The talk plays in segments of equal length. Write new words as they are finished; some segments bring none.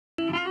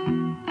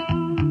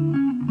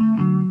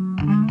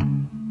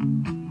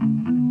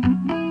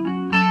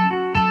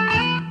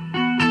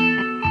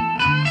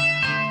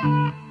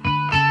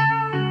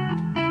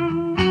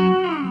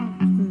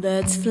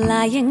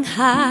flying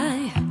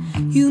high,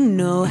 you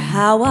know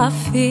how I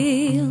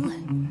feel.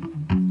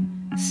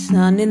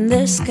 Sun in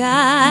the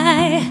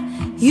sky,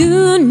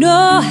 you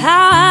know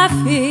how I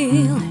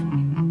feel.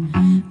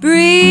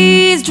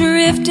 Breeze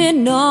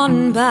drifting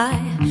on by,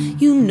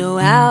 you know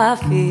how I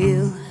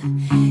feel.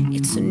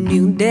 It's a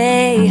new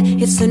day,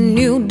 it's a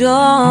new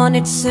dawn,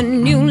 it's a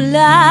new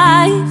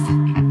life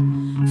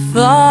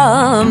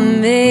for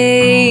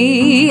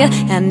me,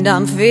 and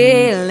I'm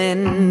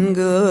feeling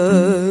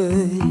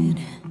good.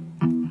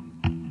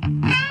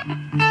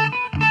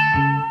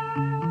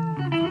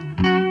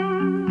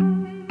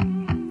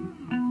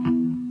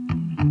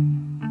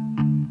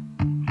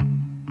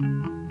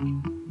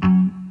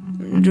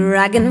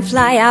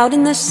 Dragonfly out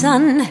in the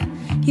sun,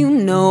 you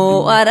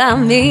know what I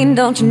mean,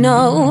 don't you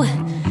know?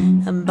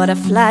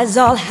 Butterflies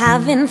all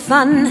having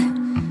fun,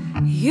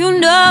 you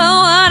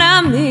know what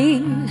I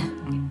mean.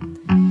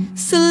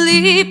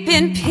 Sleep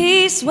in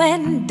peace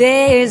when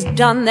day is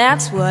done,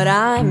 that's what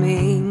I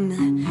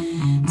mean.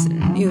 It's a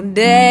new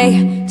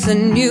day, it's a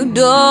new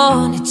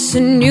dawn, it's a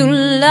new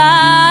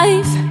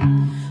life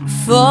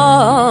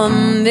for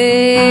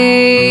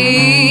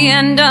me,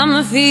 and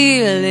I'm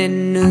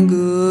feeling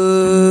good.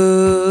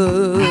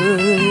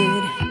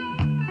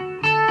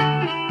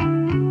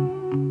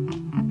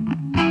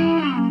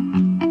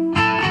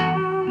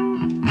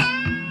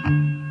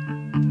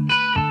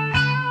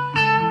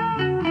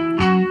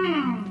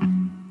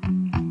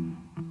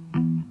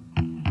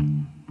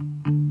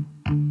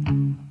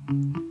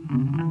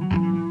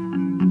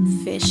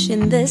 Fish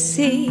in the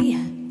sea,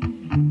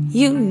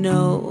 you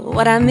know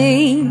what I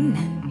mean.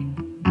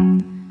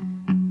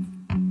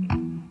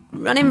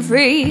 Running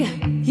free,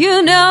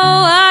 you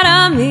know what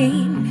I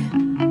mean.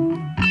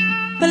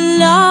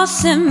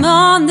 Blossom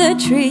on the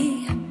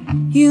tree,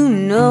 you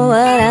know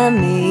what I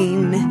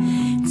mean.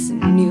 It's a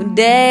new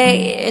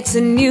day, it's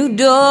a new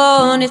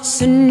dawn,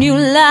 it's a new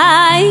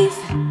life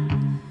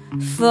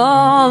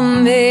for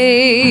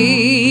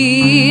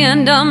me,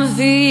 and I'm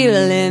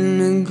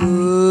feeling good.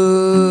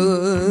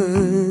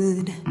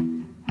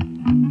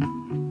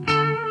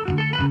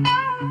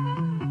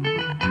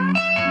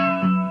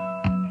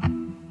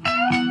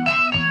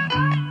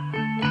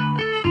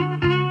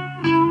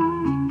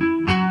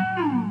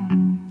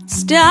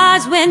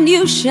 Stars when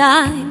you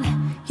shine,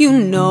 you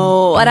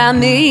know what I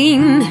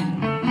mean.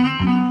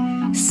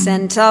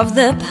 Scent of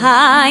the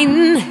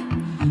pine,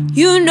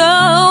 you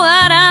know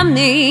what I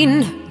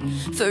mean.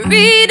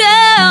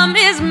 Freedom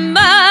is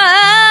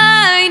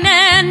mine,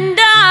 and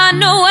I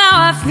know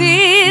how I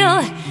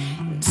feel.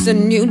 It's a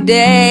new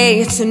day,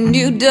 it's a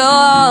new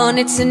dawn,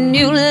 it's a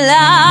new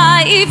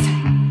life.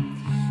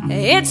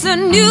 It's a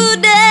new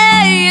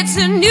day, it's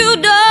a new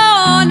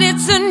dawn,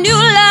 it's a new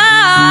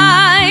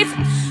life.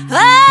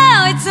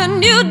 Oh, it's a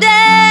new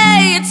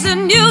day, it's a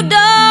new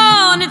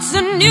dawn, it's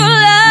a new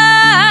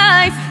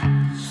life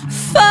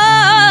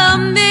for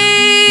me,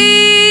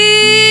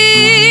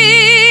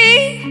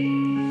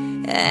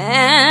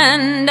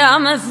 and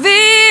I'm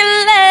feeling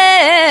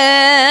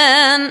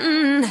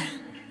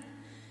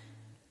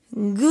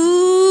good.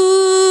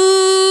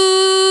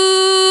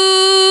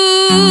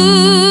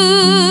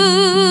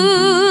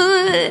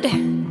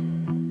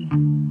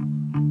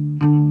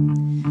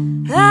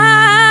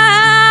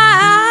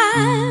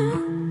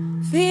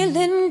 I'm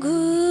feeling good.